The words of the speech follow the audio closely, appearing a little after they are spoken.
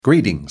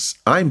Greetings,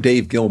 I'm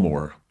Dave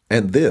Gilmore,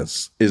 and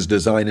this is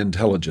Design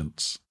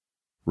Intelligence.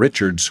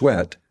 Richard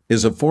Sweat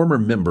is a former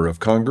member of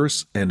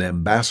Congress and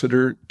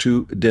ambassador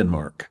to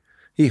Denmark.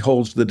 He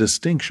holds the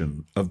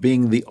distinction of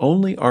being the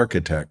only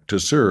architect to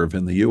serve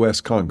in the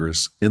U.S.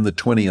 Congress in the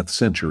 20th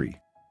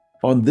century.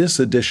 On this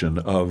edition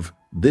of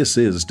This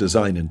is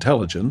Design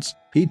Intelligence,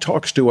 he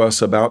talks to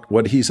us about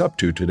what he's up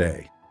to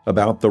today,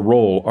 about the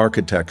role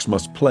architects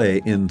must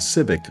play in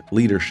civic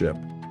leadership,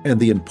 and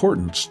the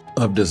importance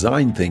of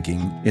design thinking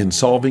in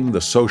solving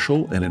the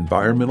social and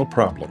environmental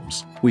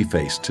problems we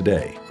face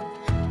today.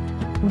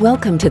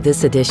 Welcome to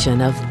this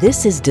edition of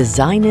This is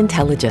Design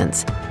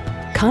Intelligence,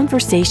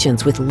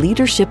 conversations with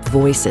leadership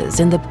voices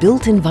in the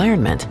built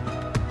environment.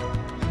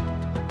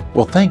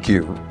 Well, thank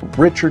you,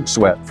 Richard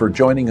Sweat, for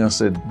joining us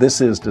at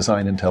This is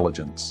Design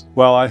Intelligence.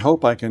 Well, I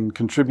hope I can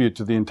contribute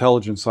to the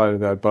intelligence side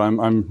of that, but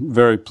I'm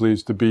very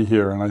pleased to be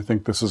here, and I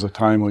think this is a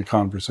timely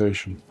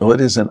conversation. Well,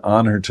 it is an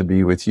honor to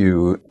be with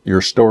you.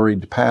 Your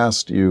storied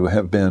past, you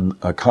have been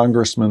a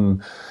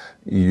congressman.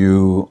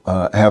 You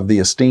have the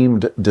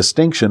esteemed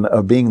distinction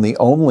of being the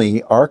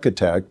only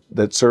architect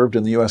that served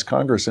in the U.S.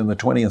 Congress in the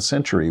 20th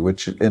century,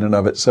 which in and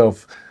of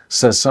itself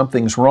says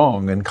something's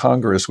wrong in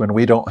Congress when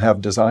we don't have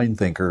design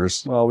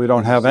thinkers. Well, we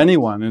don't have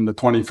anyone in the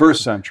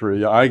 21st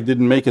century. I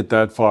didn't make it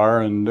that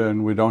far,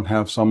 and we don't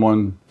have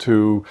someone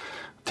to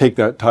take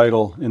that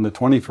title in the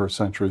 21st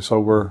century. So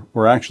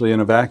we're actually in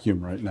a vacuum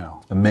right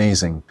now.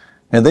 Amazing.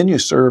 And then you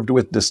served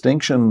with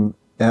distinction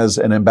as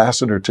an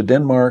ambassador to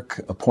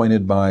Denmark,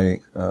 appointed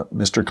by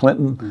Mr.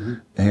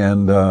 Clinton,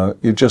 and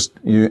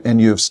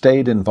you have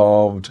stayed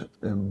involved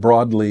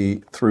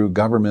broadly through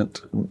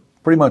government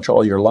pretty much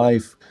all your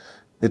life.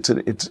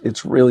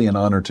 It's really an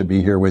honor to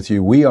be here with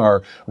you. We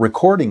are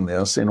recording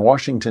this in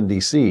Washington,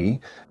 D.C.,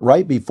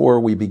 right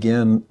before we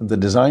begin the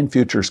Design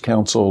Futures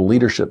Council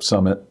Leadership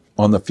Summit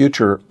on the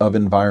future of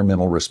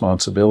environmental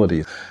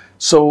responsibility.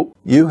 So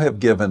you have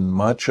given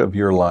much of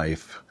your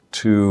life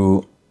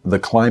to the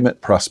Climate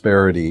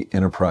Prosperity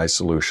Enterprise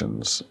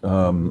Solutions,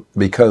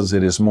 because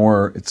it's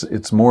more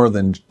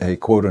than a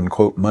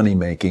quote-unquote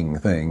money-making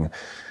thing.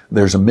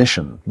 There's a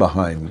mission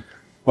behind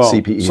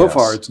CPES. So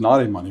far it's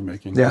not a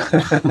money-making thing. Yeah.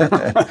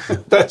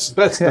 That's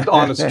the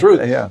honest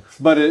truth. Yeah.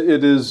 But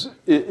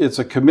it's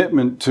a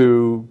commitment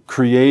to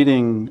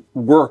creating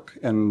work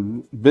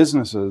and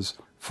businesses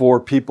for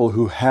people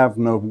who have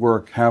no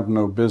work, have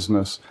no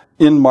business,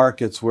 in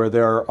markets where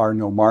there are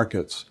no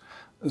markets,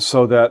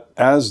 so that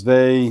as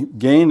they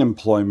gain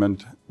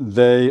employment,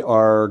 they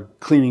are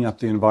cleaning up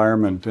the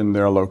environment in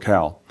their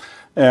locale.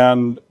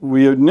 And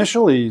we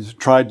initially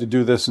tried to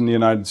do this in the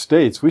United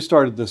States. We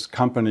started this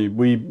company,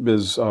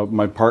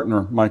 my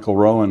partner, Michael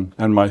Rowan,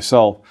 and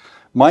myself.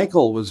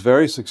 Michael was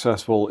very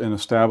successful in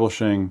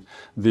establishing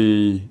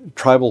the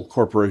tribal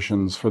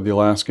corporations for the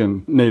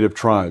Alaskan Native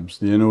tribes,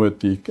 the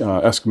Inuit, the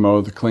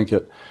Eskimo, the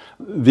Tlingit.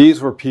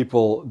 These were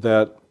people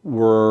that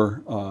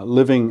were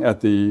living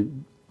at the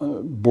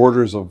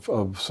borders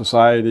of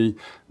society.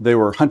 They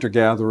were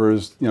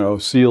hunter-gatherers.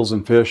 Seals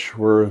and fish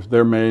were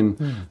their main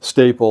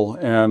staple,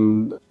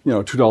 and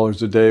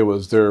 $2 a day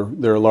was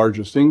their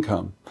largest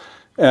income.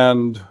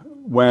 And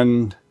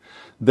when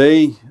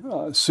they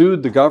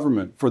sued the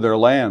government for their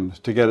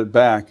land to get it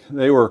back,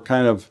 they were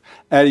kind of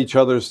at each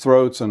other's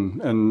throats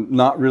and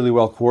not really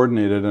well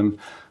coordinated. And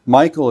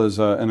Michael is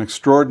an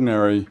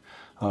extraordinary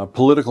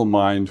political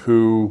mind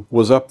who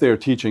was up there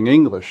teaching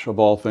English, of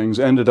all things,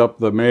 ended up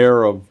the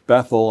mayor of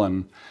Bethel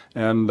and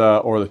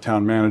or the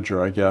town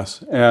manager, I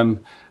guess,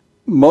 and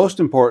most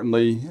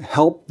importantly,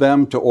 helped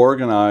them to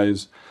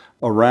organize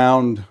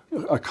around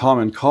a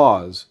common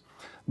cause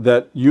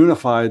that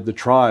unified the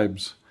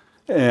tribes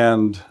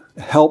and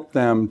helped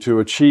them to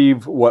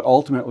achieve what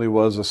ultimately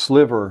was a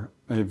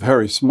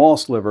very small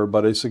sliver,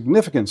 but a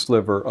significant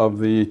sliver of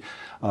the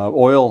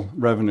oil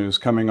revenues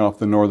coming off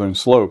the northern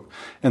slope.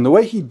 And the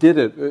way he did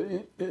it,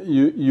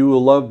 you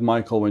will love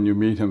Michael when you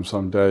meet him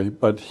someday,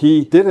 but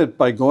he did it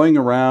by going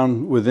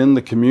around within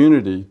the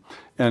community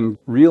and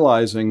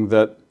realizing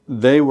that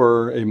they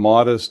were a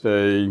modest,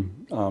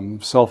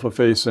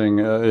 self-effacing,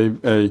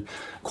 a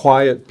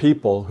quiet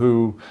people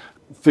who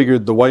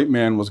figured the white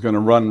man was going to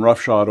run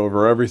roughshod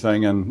over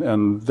everything,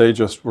 and they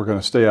just were going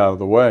to stay out of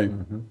the way.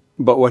 Mm-hmm.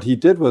 But what he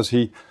did was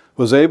he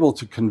was able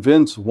to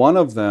convince one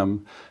of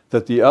them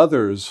that the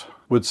others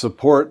would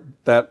support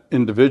that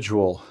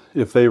individual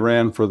if they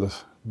ran for the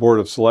Board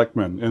of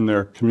Selectmen in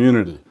their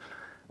community.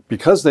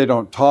 Because they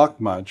don't talk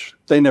much,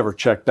 they never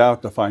checked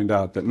out to find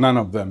out that none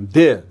of them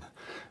did.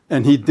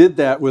 And he did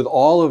that with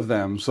all of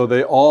them, so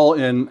they all,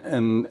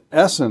 in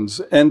essence,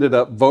 ended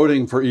up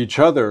voting for each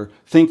other,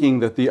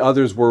 thinking that the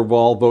others were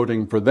all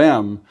voting for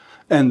them.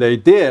 And they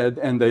did,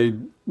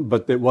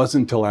 but it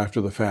wasn't until after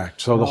the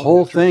fact. So the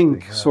whole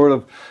thing sort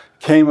of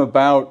came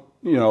about,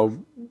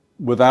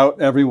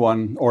 without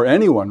everyone or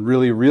anyone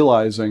really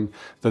realizing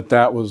that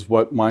that was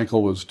what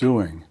Michael was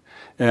doing.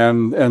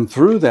 And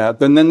through that,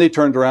 then they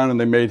turned around and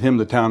they made him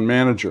the town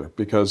manager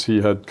because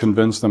he had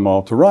convinced them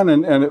all to run.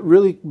 And it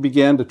really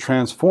began to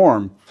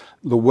transform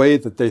the way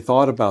that they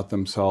thought about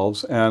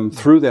themselves. And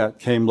through that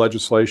came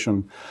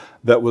legislation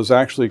that was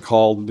actually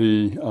called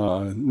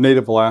the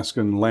Native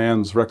Alaskan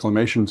Lands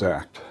Reclamations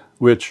Act,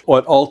 which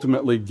what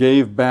ultimately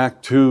gave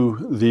back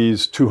to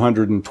these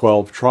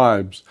 212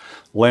 tribes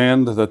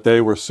land that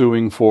they were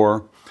suing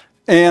for,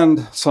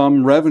 and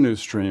some revenue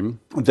stream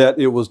that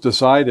it was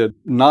decided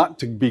not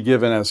to be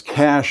given as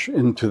cash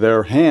into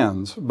their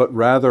hands, but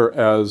rather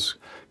as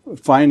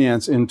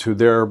finance into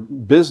their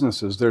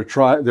businesses, their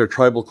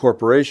tribal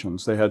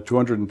corporations. They had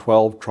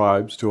 212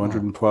 tribes,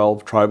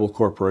 212 tribal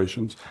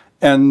corporations,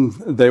 and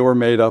they were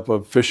made up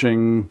of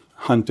fishing,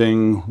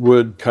 hunting,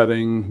 wood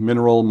cutting,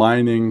 mineral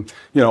mining,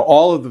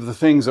 all of the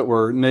things that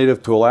were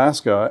native to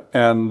Alaska.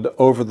 And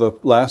over the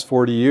last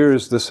 40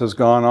 years, this has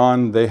gone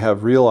on. They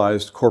have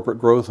realized corporate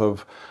growth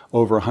of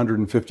over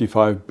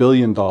 $155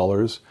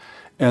 billion.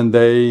 And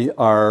they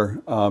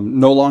are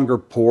no longer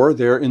poor.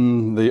 They're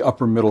in the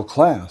upper middle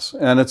class.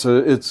 And it's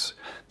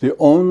the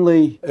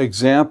only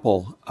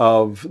example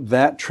of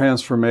that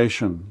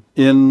transformation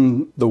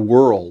in the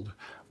world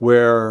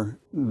where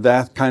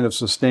that kind of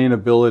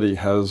sustainability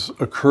has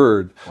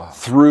occurred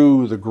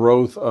through the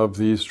growth of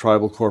these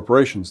tribal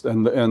corporations.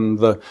 And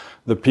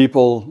the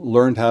people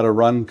learned how to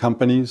run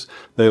companies.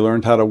 They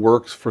learned how to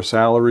work for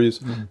salaries.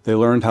 Mm-hmm. They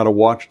learned how to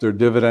watch their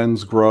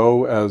dividends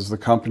grow as the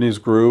companies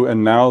grew.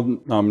 And now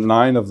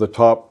 9 of the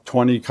top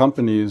 20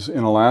 companies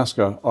in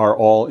Alaska are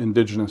all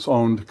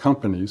indigenous-owned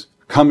companies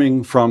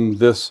coming from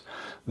this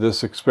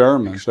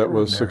experiment that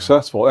was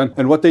successful.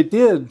 And what they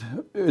did,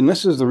 and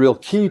this is the real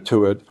key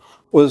to it,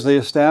 was they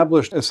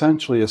established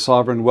essentially a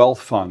sovereign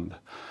wealth fund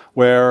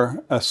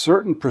where a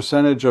certain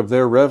percentage of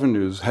their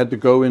revenues had to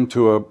go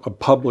into a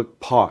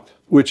public pot,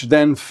 which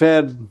then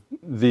fed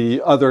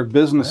the other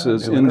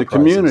businesses in the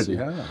community.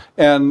 Yeah.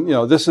 And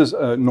this is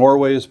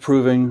Norway is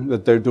proving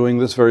that they're doing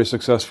this very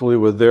successfully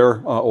with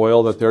their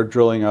oil that they're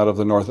drilling out of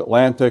the North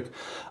Atlantic.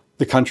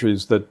 The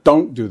countries that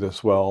don't do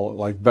this well,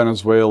 like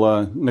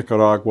Venezuela,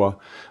 Nicaragua,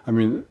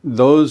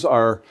 those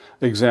are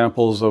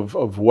examples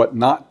of what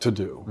not to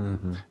do.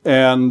 Mm-hmm.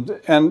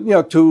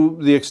 And to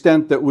the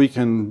extent that we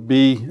can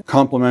be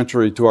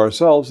complementary to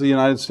ourselves, the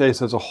United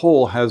States as a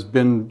whole has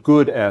been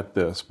good at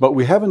this, but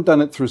we haven't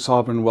done it through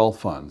sovereign wealth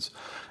funds.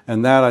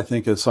 And that, I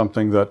think, is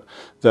something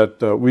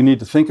that we need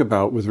to think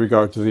about with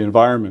regard to the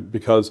environment,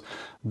 because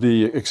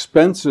the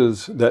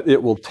expenses that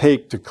it will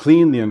take to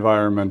clean the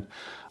environment,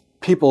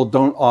 people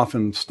don't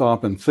often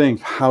stop and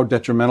think how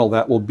detrimental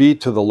that will be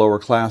to the lower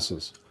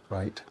classes.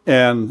 Right.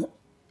 And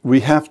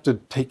we have to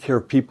take care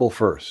of people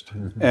first,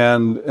 mm-hmm.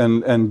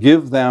 and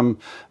give them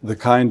the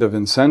kind of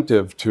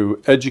incentive to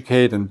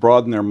educate and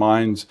broaden their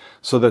minds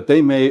so that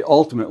they may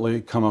ultimately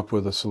come up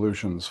with the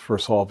solutions for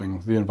solving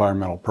the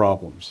environmental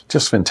problems.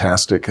 Just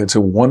fantastic. It's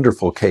a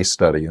wonderful case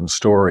study and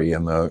story.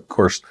 And of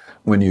course,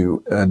 when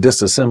you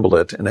disassemble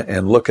it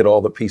and look at all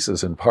the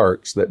pieces and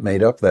parts that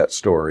made up that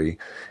story,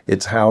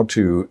 it's how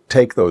to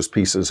take those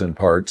pieces and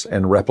parts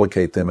and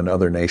replicate them in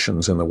other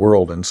nations in the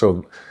world. And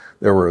so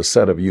there were a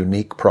set of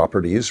unique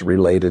properties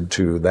related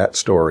to that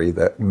story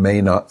that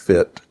may not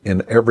fit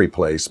in every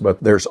place,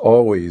 but there's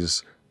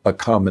always a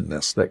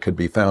commonness that could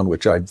be found,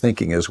 which I'm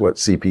thinking is what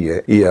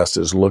CPES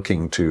is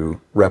looking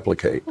to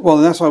replicate. Well,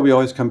 and that's why we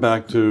always come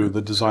back to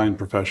the design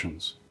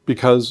professions,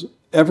 because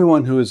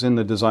everyone who is in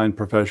the design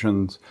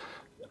professions,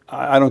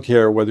 I don't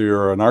care whether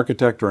you're an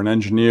architect or an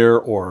engineer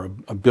or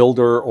a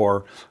builder,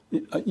 or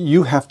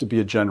you have to be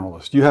a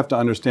generalist. You have to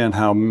understand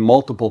how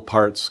multiple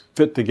parts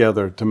fit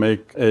together to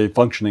make a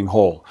functioning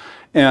whole.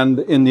 And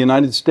in the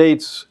United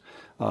States,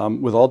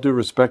 with all due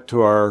respect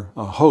to our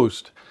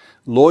host,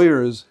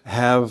 lawyers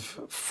have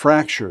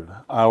fractured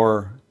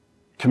our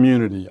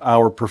community,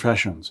 our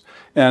professions.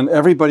 And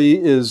everybody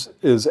is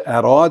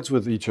at odds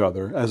with each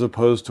other as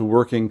opposed to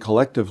working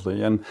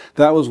collectively. And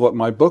that was what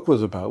my book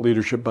was about,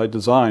 Leadership by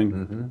Design.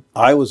 Mm-hmm.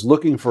 I was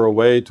looking for a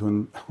way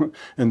to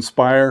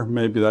inspire,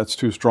 maybe that's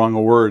too strong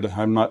a word,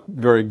 I'm not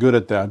very good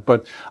at that,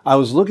 but I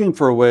was looking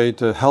for a way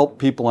to help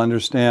people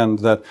understand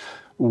that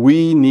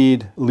we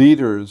need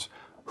leaders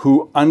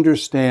who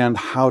understand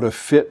how to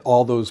fit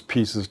all those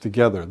pieces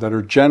together, that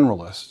are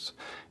generalists.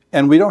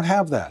 And we don't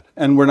have that.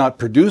 And we're not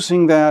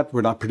producing that.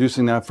 We're not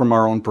producing that from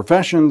our own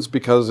professions,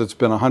 because it's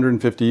been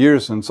 150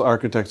 years since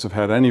architects have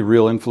had any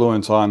real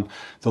influence on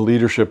the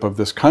leadership of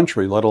this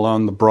country, let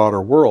alone the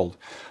broader world.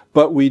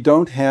 But we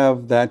don't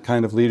have that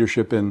kind of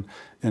leadership in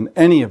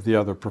any of the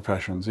other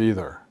professions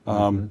either.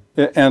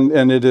 Mm-hmm.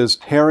 And it is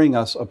tearing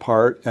us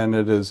apart, and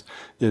it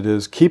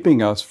is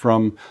keeping us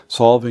from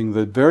solving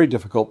the very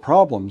difficult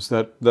problems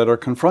that are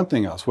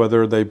confronting us,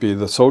 whether they be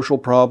the social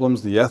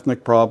problems, the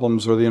ethnic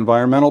problems, or the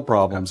environmental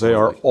problems. Absolutely.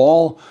 They are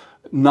all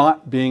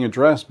not being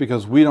addressed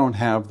because we don't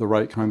have the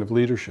right kind of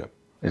leadership.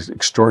 It's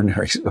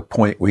extraordinary. A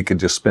point we could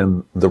just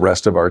spend the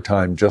rest of our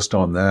time just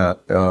on that.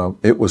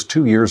 It was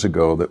 2 years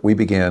ago that we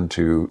began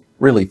to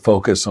really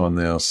focus on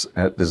this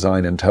at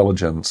Design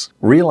Intelligence,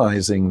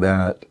 realizing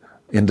that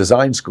in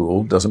design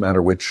school, doesn't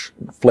matter which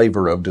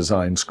flavor of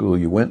design school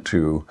you went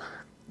to,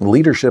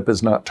 leadership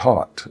is not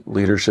taught.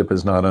 Leadership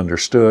is not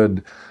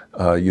understood.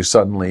 You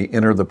suddenly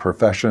enter the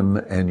profession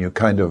and you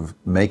kind of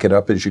make it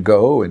up as you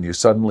go, and you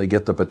suddenly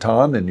get the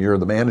baton and you're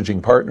the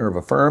managing partner of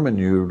a firm, and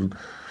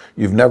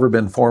you've never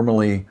been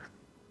formally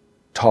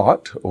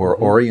taught or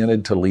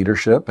oriented to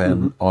leadership,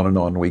 and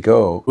on we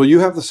go. Well, you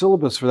have the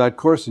syllabus for that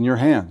course in your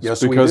hands.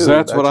 Yes, because we do.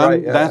 that's what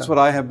right, that's what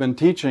I have been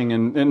teaching,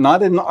 and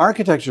not in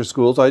architecture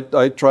schools.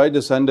 I tried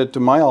to send it to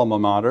my alma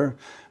mater,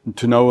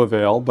 to no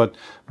avail, but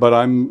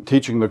I'm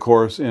teaching the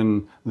course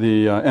in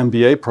the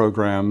MBA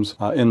programs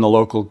in the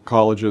local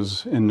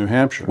colleges in New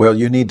Hampshire. Well,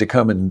 you need to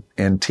come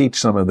and teach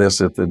some of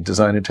this at the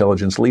Design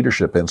Intelligence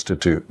Leadership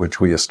Institute, which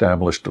we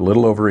established a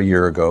little over a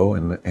year ago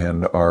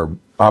and are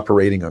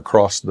operating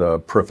across the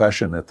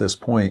profession at this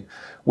point.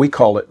 We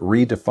call it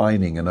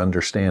redefining an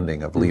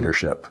understanding of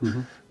leadership,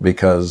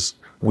 because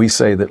we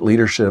say that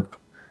leadership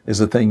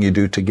is a thing you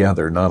do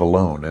together, not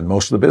alone. And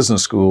most of the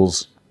business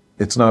schools,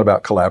 it's not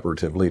about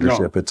collaborative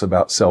leadership. No. It's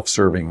about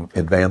self-serving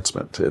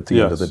advancement at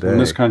the end of the day. In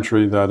this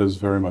country, that is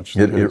very much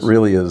the case. It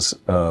really is.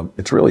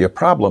 It's really a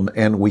problem,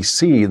 and we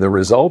see the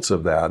results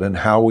of that and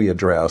how we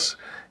address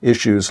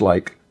issues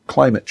like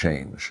climate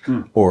change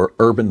or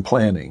urban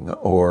planning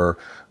or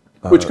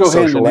which go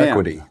social hand in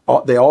equity.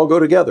 Hand. They all go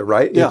together,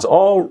 right? Yeah. It's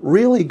all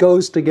really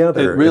goes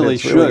together. It really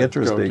it's should really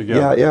interesting. go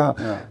together.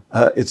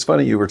 Yeah. It's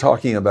funny, you were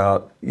talking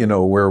about,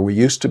 where we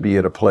used to be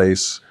at a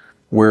place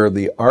where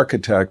the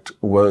architect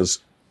was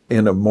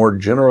in a more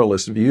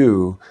generalist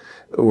view,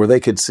 where they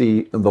could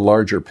see the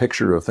larger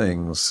picture of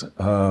things.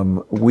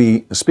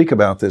 We speak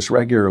about this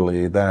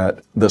regularly,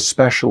 that the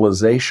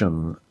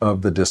specialization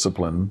of the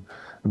discipline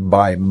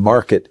by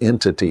market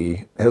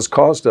entity has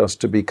caused us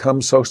to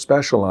become so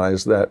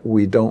specialized that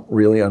we don't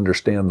really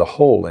understand the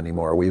whole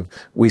anymore.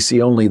 We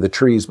see only the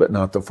trees but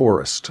not the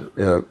forest,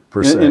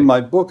 per se. In my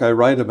book, I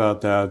write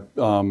about that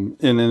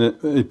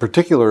in a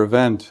particular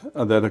event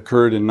that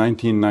occurred in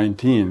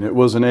 1919. It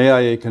was an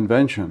AIA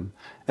convention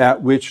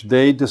at which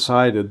they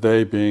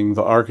being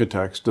the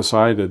architects,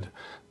 decided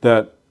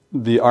that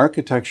the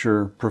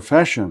architecture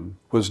profession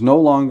was no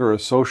longer a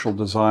social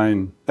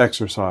design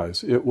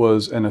exercise. It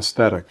was an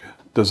aesthetic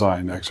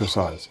design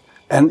exercise.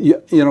 And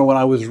when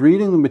I was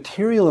reading the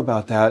material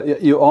about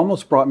that, you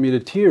almost brought me to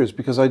tears,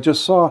 because I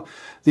just saw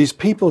these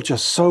people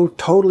just so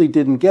totally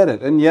didn't get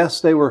it. And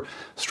yes, they were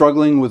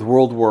struggling with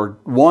World War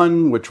I,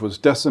 which was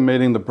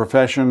decimating the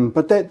profession,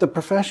 but the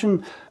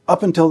profession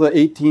up until the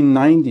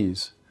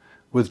 1890s,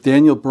 with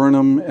Daniel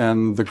Burnham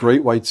and the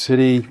Great White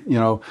City,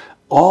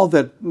 all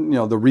that,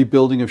 the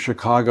rebuilding of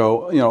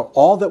Chicago,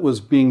 all that was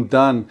being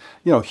done.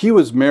 He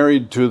was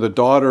married to the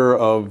daughter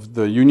of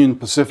the Union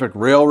Pacific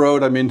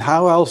Railroad. I mean,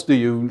 how else do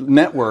you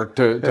network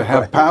to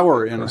have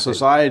power in a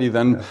society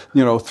than,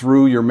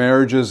 through your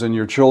marriages and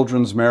your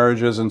children's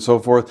marriages and so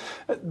forth?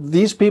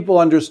 These people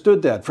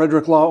understood that.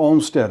 Frederick Law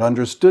Olmsted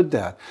understood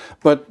that.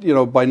 But,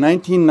 by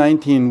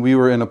 1919, we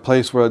were in a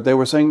place where they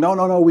were saying,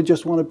 no, we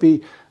just want to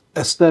be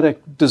aesthetic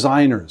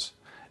designers.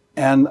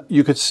 And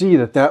you could see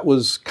that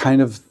was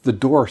kind of the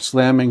door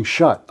slamming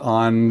shut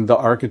on the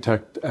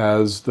architect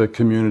as the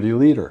community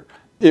leader.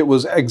 It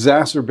was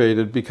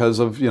exacerbated because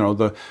of,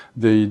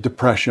 the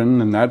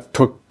Depression, and that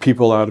took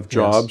people out of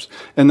jobs. Yes.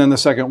 And then the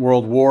Second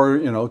World War,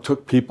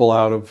 took people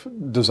out of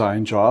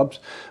design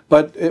jobs.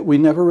 But we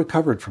never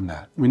recovered from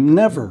that. We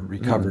never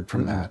recovered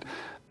from that.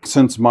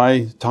 Since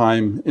my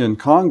time in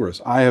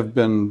Congress, I have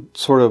been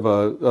sort of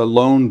a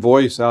lone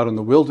voice out in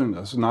the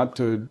wilderness, not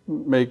to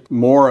make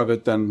more of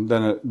it than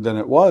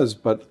it was,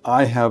 but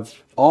I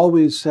have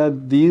always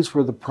said these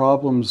were the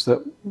problems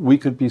that we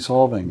could be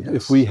solving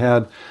if we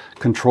had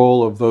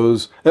control of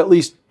those, at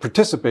least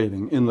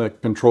participating in the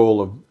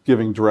control of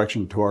giving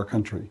direction to our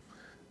country.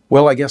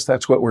 Well, I guess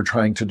that's what we're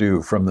trying to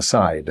do from the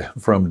side,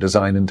 from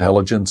Design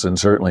Intelligence, and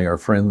certainly our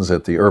friends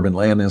at the Urban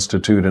Land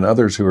Institute and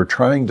others who are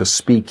trying to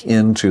speak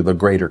into the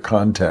greater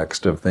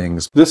context of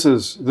things. This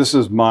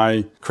is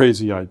my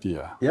crazy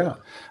idea. Yeah.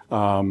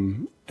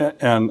 And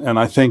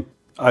I think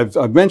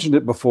I've mentioned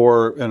it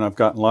before, and I've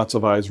gotten lots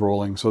of eyes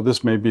rolling, so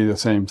this may be the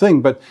same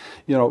thing. But,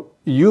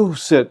 you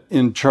sit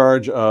in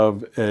charge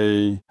of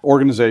a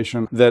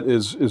organization that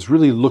is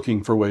really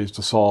looking for ways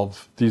to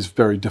solve these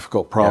very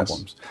difficult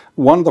problems. Yes.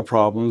 One of the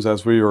problems,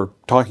 as we were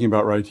talking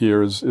about right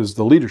here, is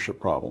the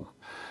leadership problem.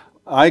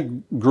 I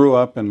grew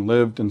up and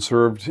lived and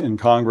served in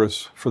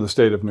Congress for the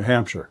state of New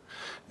Hampshire.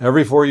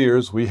 Every 4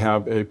 years, we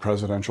have a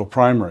presidential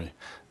primary.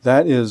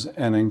 That is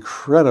an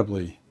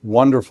incredibly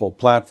wonderful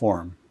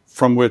platform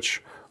from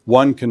which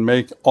one can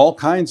make all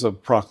kinds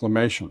of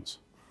proclamations.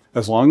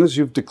 As long as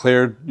you've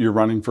declared you're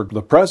running for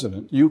the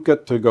president, you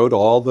get to go to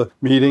all the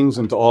meetings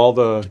and to all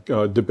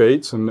the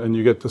debates, and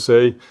you get to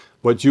say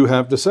what you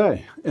have to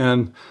say.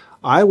 And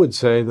I would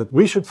say that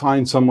we should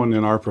find someone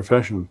in our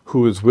profession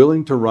who is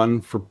willing to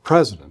run for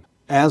president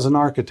as an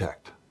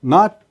architect.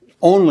 Not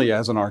only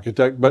as an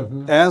architect, but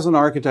as an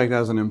architect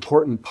as an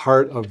important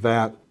part of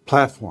that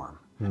platform.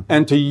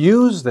 And to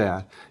use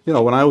that,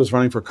 when I was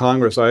running for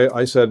Congress,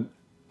 I said,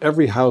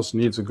 every house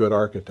needs a good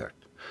architect.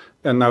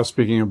 And now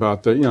speaking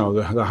about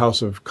the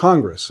House of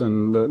Congress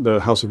and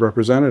the House of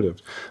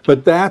Representatives.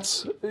 But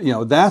that's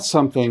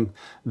something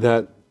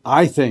that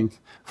I think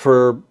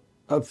for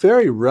a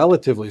very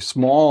relatively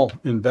small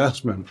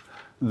investment,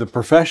 the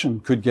profession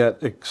could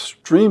get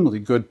extremely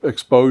good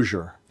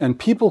exposure, and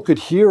people could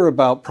hear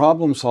about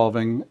problem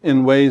solving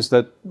in ways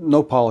that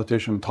no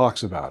politician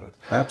talks about it.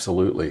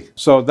 Absolutely.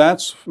 So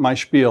that's my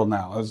spiel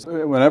now.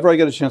 Whenever I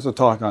get a chance to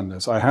talk on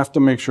this, I have to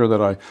make sure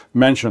that I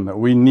mention that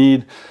we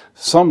need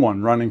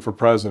someone running for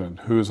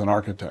president who is an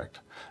architect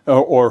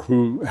or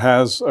who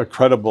has a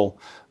credible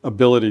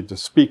ability to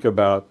speak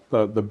about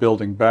the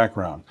building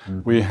background.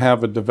 Mm-hmm. We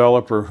have a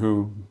developer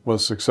who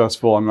was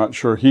successful. I'm not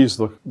sure he's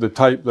the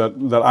type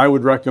that I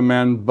would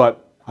recommend,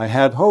 but I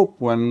had hope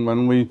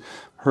when we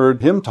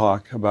heard him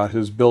talk about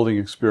his building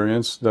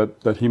experience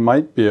that he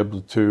might be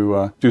able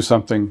to do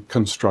something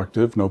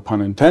constructive, no pun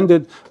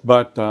intended,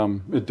 but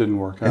it didn't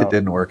work out. It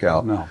didn't work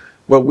out. No.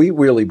 Well, we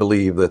really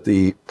believe that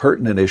the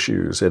pertinent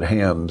issues at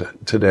hand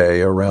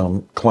today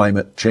around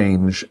climate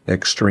change,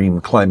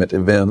 extreme climate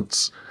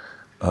events,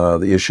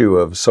 the issue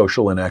of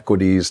social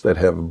inequities that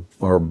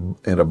are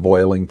at a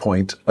boiling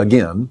point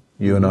again.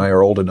 You and I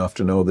are old enough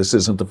to know this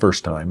isn't the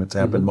first time. It's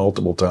happened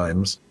multiple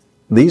times.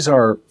 These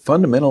are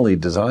fundamentally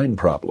design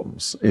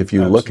problems if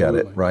you look at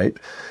it, right?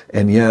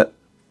 And yet,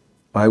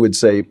 I would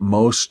say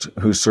most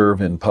who serve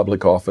in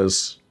public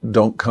office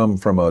don't come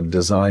from a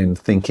design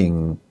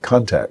thinking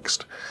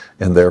context,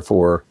 and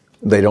therefore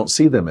they don't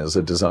see them as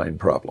a design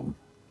problem.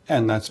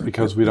 And that's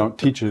because we don't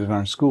teach it in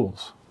our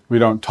schools. We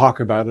don't talk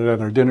about it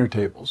at our dinner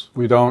tables.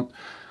 We don't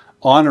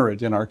honor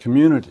it in our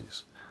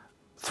communities.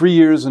 3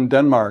 years in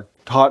Denmark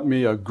taught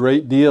me a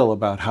great deal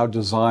about how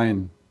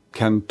design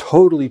can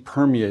totally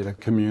permeate a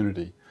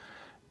community.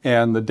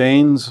 And the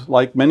Danes,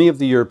 like many of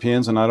the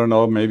Europeans, and I don't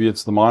know, maybe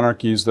it's the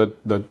monarchies that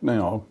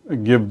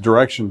give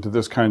direction to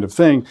this kind of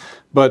thing,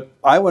 but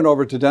I went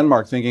over to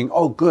Denmark thinking,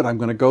 oh good, I'm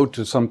going to go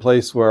to some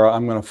place where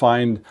I'm going to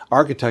find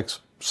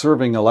architects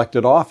serving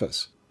elected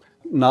office.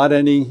 Not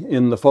any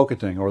in the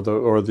Folketing or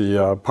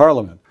the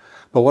Parliament.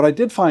 But what I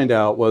did find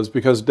out was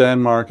because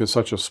Denmark is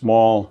such a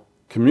small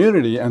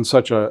community and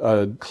such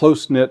a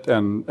close-knit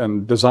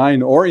and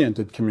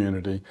design-oriented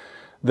community,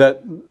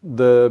 that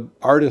the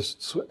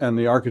artists and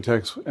the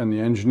architects and the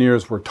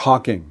engineers were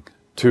talking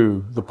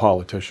to the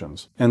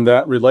politicians. And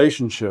that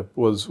relationship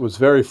was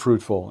very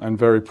fruitful and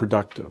very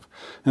productive.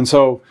 And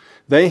so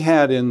they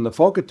had in the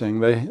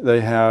Folketing,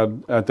 they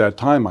had at that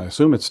time, I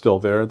assume it's still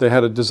there, they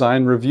had a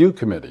design review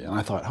committee. And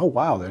I thought, oh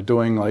wow, they're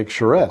doing like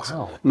charrettes.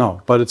 Wow.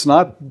 No, but it's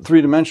not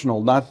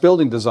three-dimensional, not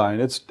building design,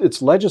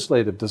 it's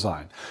legislative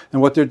design.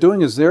 And what they're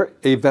doing is they're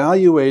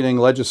evaluating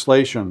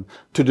legislation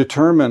to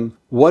determine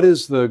what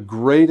is the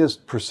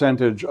greatest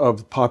percentage of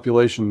the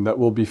population that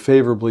will be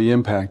favorably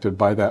impacted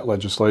by that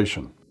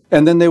legislation.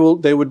 And then they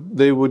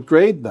would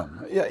grade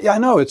them. Yeah, I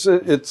know it's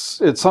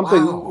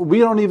something we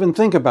don't even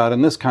think about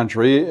in this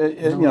country.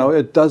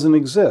 It doesn't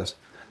exist.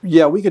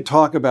 Yeah, we could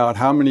talk about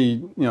how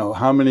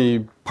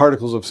many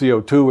particles of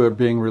CO2 are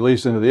being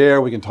released into the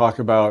air. We can talk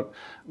about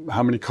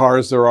how many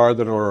cars there are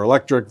that are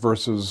electric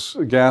versus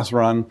gas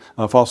run,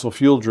 fossil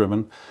fuel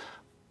driven.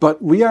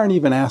 But we aren't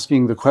even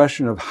asking the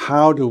question of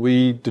how do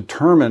we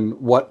determine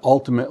what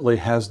ultimately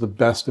has the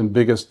best and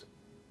biggest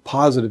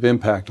positive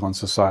impact on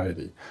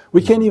society.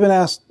 We can't even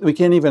ask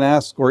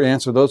or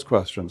answer those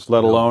questions,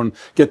 let alone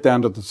get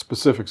down to the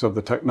specifics of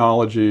the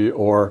technology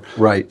or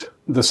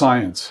the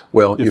science.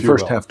 Well, you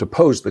first have to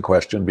pose the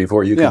question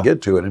before you can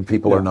get to it, and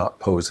people are not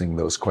posing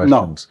those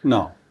questions.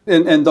 No.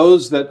 And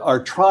those that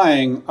are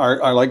trying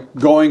are like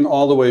going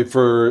all the way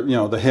for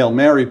the Hail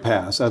Mary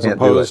pass as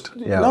opposed.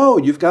 No,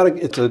 you've got to.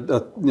 It's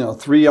a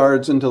 3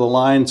 yards into the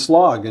line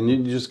slog, and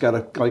you just got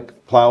to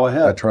plow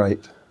ahead. That's right.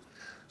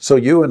 So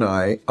you and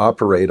I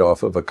operate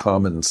off of a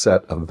common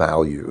set of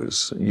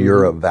values.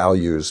 You're a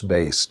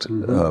values-based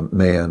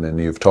man, and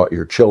you've taught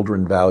your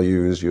children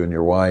values, you and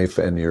your wife,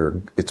 and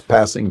it's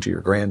passing to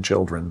your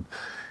grandchildren.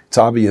 It's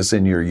obvious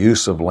in your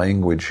use of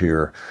language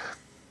here.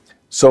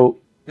 So,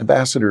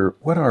 Ambassador,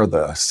 what are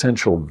the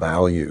essential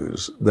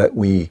values that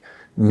we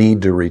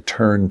need to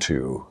return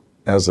to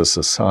as a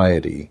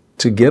society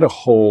to get a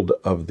hold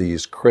of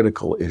these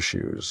critical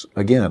issues?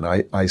 Again,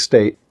 I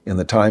state, in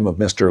the time of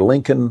Mr.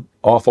 Lincoln,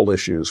 awful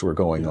issues were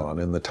going on.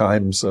 In the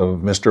times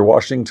of Mr.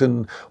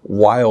 Washington,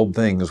 wild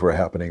things were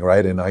happening,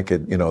 right? And I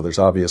could, there's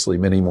obviously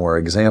many more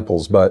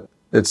examples, but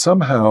that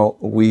somehow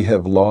we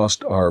have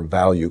lost our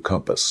value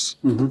compass.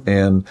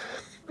 And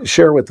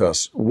share with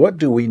us, what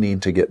do we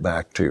need to get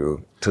back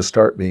to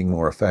start being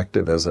more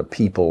effective as a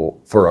people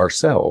for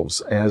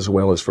ourselves as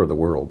well as for the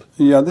world?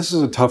 Yeah, this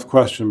is a tough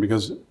question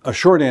because a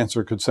short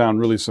answer could sound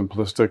really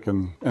simplistic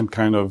and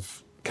kind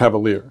of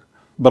cavalier.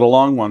 But a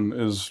long one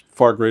is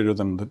far greater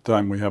than the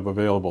time we have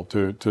available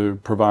to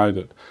provide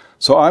it.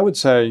 So I would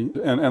say,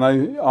 and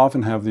I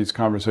often have these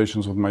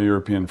conversations with my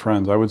European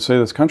friends, I would say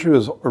this country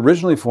was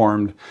originally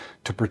formed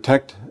to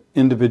protect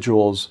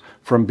individuals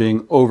from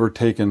being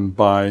overtaken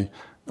by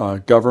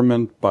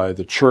government, by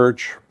the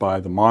church, by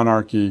the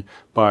monarchy,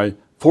 by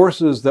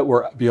forces that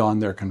were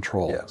beyond their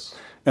control. Yes.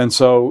 And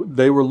so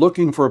they were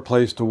looking for a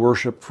place to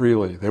worship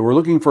freely. They were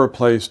looking for a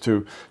place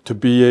to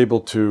be able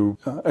to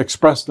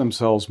express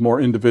themselves more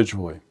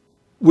individually.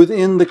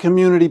 within the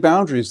community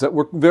boundaries that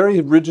were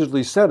very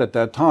rigidly set at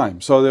that time.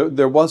 So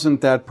there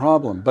wasn't that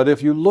problem. But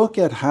if you look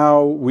at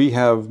how we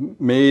have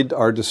made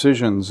our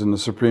decisions in the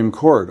Supreme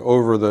Court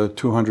over the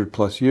 200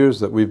 plus years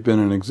that we've been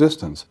in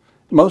existence,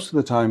 most of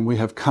the time we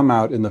have come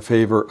out in the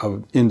favor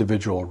of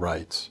individual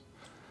rights.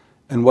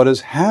 And what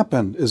has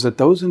happened is that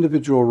those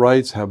individual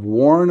rights have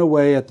worn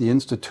away at the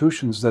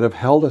institutions that have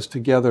held us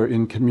together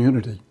in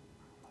community.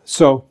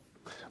 So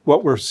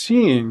what we're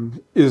seeing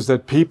is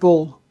that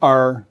people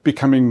are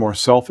becoming more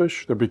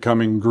selfish, they're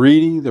becoming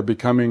greedy, they're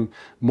becoming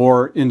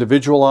more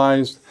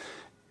individualized.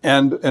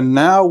 And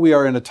now we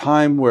are in a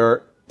time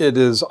where it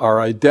is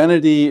our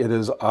identity, it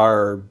is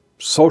our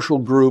social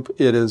group,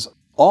 it is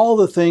all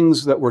the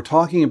things that we're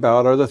talking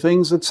about are the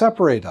things that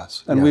separate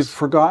us. And we've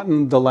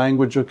forgotten the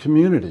language of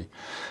community.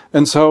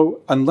 And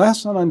so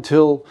unless and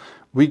until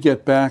we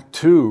get back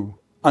to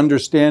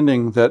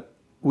understanding that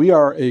we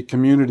are a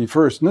community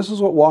first, and this is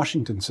what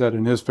Washington said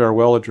in his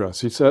farewell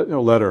address. He said,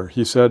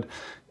 he said,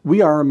 we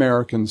are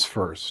Americans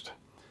first,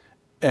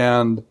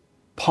 and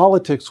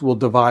politics will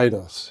divide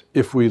us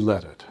if we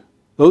let it.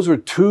 Those are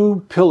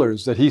two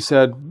pillars that he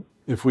said,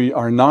 if we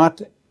are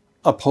not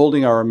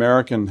upholding our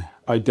American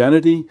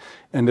identity,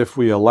 and if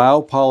we allow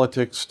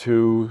politics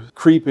to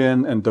creep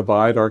in and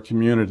divide our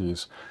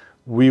communities,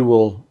 we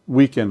will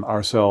weaken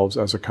ourselves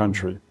as a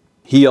country.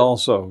 He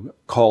also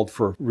called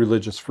for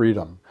religious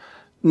freedom.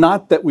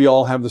 Not that we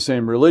all have the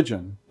same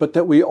religion, but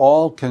that we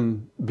all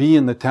can be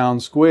in the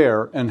town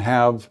square and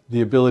have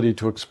the ability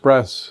to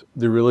express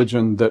the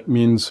religion that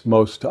means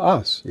most to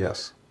us.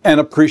 Yes. And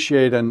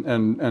appreciate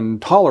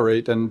and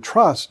tolerate and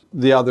trust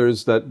the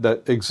others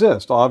that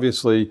exist.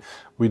 Obviously,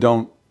 we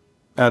don't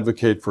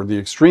advocate for the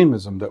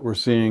extremism that we're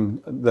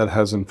seeing that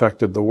has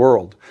infected the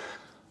world.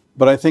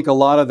 But I think a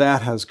lot of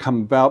that has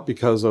come about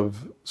because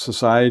of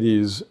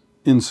society's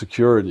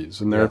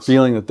insecurities and their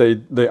feeling that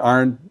they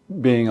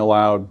aren't being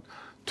allowed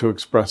to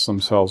express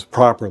themselves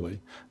properly.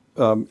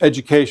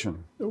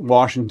 Education.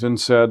 Washington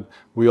said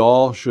we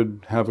all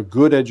should have a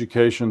good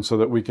education so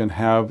that we can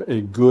have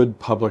a good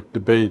public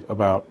debate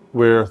about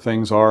where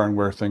things are and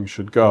where things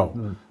should go.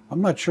 Mm-hmm.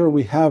 I'm not sure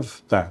we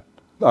have that.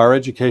 Our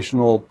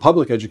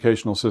public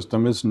educational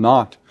system is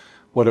not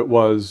what it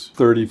was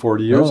 30,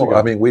 40 years ago.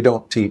 I mean, we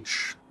don't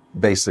teach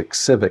basic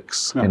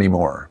civics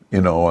anymore,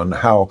 and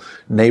how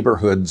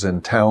neighborhoods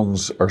and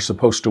towns are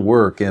supposed to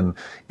work in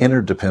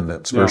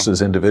interdependence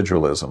versus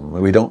individualism.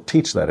 We don't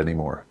teach that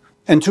anymore.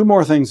 And two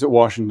more things that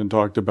Washington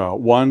talked about.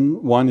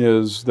 One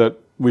is that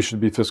we should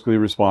be fiscally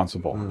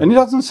responsible. And he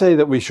doesn't say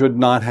that we should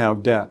not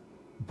have debt,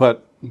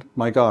 but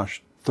my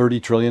gosh,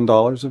 $30 trillion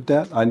of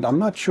debt? I'm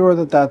not sure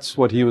that that's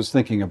what he was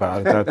thinking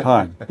about at that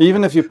time.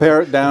 Even if you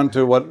pare it down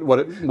to what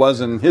it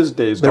was in his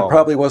days. There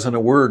probably wasn't a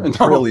word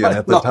trillion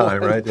at the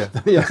time, right?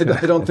 Yeah,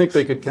 I don't think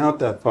they could count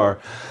that far.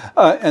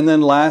 And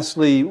then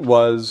lastly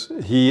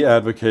he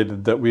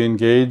advocated that we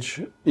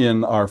engage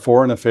in our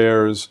foreign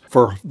affairs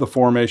for the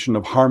formation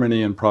of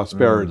harmony and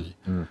prosperity.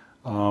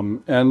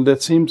 And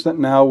it seems that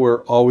now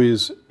we're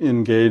always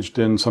engaged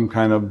in some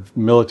kind of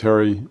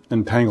military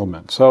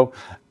entanglement. So,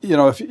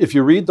 if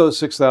you read those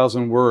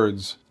 6,000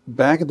 words,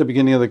 back at the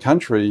beginning of the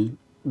country,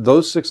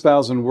 those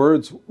 6,000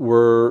 words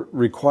were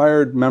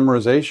required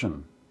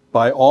memorization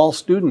by all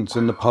students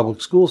in the public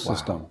school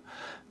system. Wow.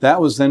 That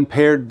was then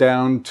pared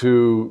down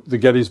to the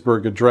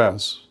Gettysburg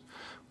Address,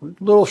 a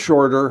little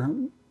shorter,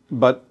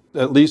 but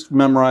at least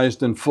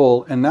memorized in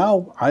full. And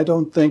now I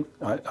don't think...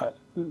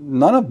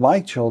 none of my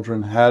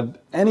children had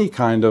any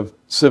kind of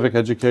civic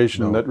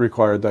education that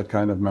required that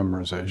kind of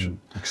memorization.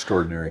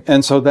 Extraordinary.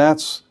 And so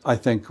that's, I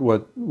think,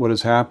 what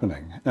is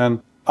happening.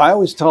 And I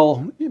always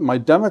tell my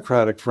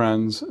Democratic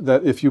friends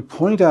that if you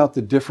point out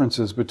the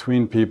differences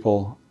between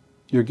people,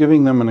 you're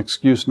giving them an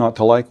excuse not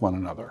to like one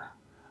another.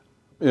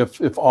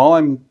 If all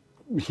I'm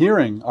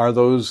hearing are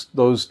those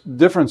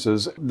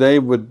differences, they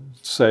would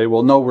say,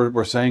 well, no,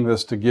 we're saying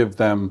this to give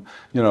them,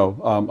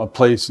 a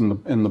place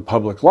in the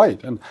public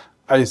light. And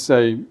I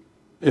say,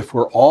 if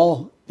we're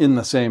all in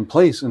the same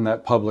place in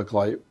that public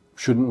light,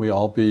 shouldn't we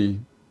all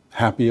be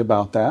happy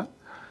about that?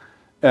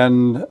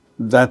 And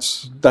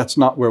that's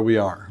not where we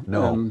are.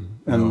 No.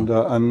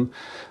 And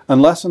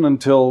unless and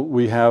until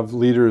we have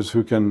leaders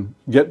who can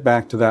get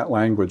back to that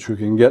language, who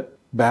can get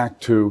back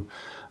to,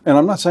 and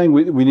I'm not saying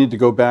we need to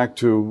go back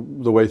to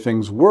the way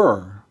things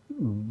were,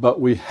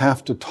 but we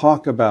have to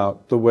talk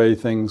about the way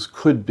things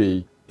could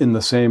be in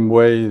the same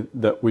way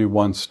that we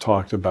once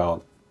talked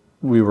about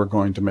we were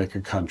going to make a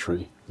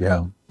country.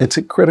 Yeah. It's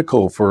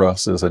critical for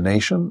us as a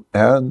nation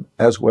and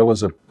as well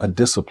as a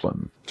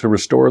discipline to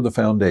restore the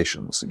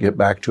foundations, get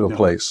back to a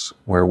place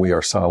where we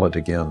are solid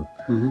again.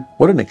 Mm-hmm.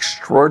 What an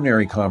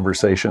extraordinary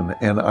conversation.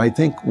 And I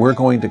think we're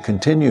going to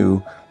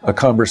continue a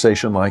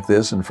conversation like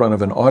this in front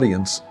of an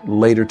audience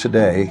later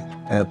today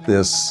at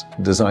this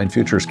Design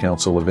Futures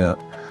Council event.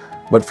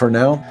 But for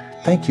now,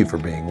 thank you for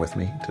being with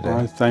me today.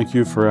 I thank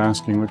you for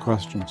asking the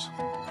questions.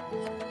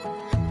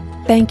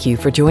 Thank you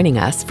for joining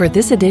us for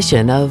this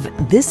edition of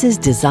This is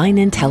Design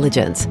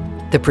Intelligence.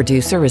 The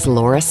producer is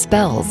Laura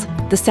Spells.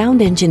 The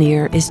sound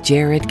engineer is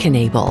Jared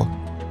Knable.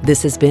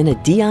 This has been a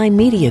DI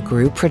Media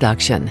Group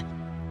production.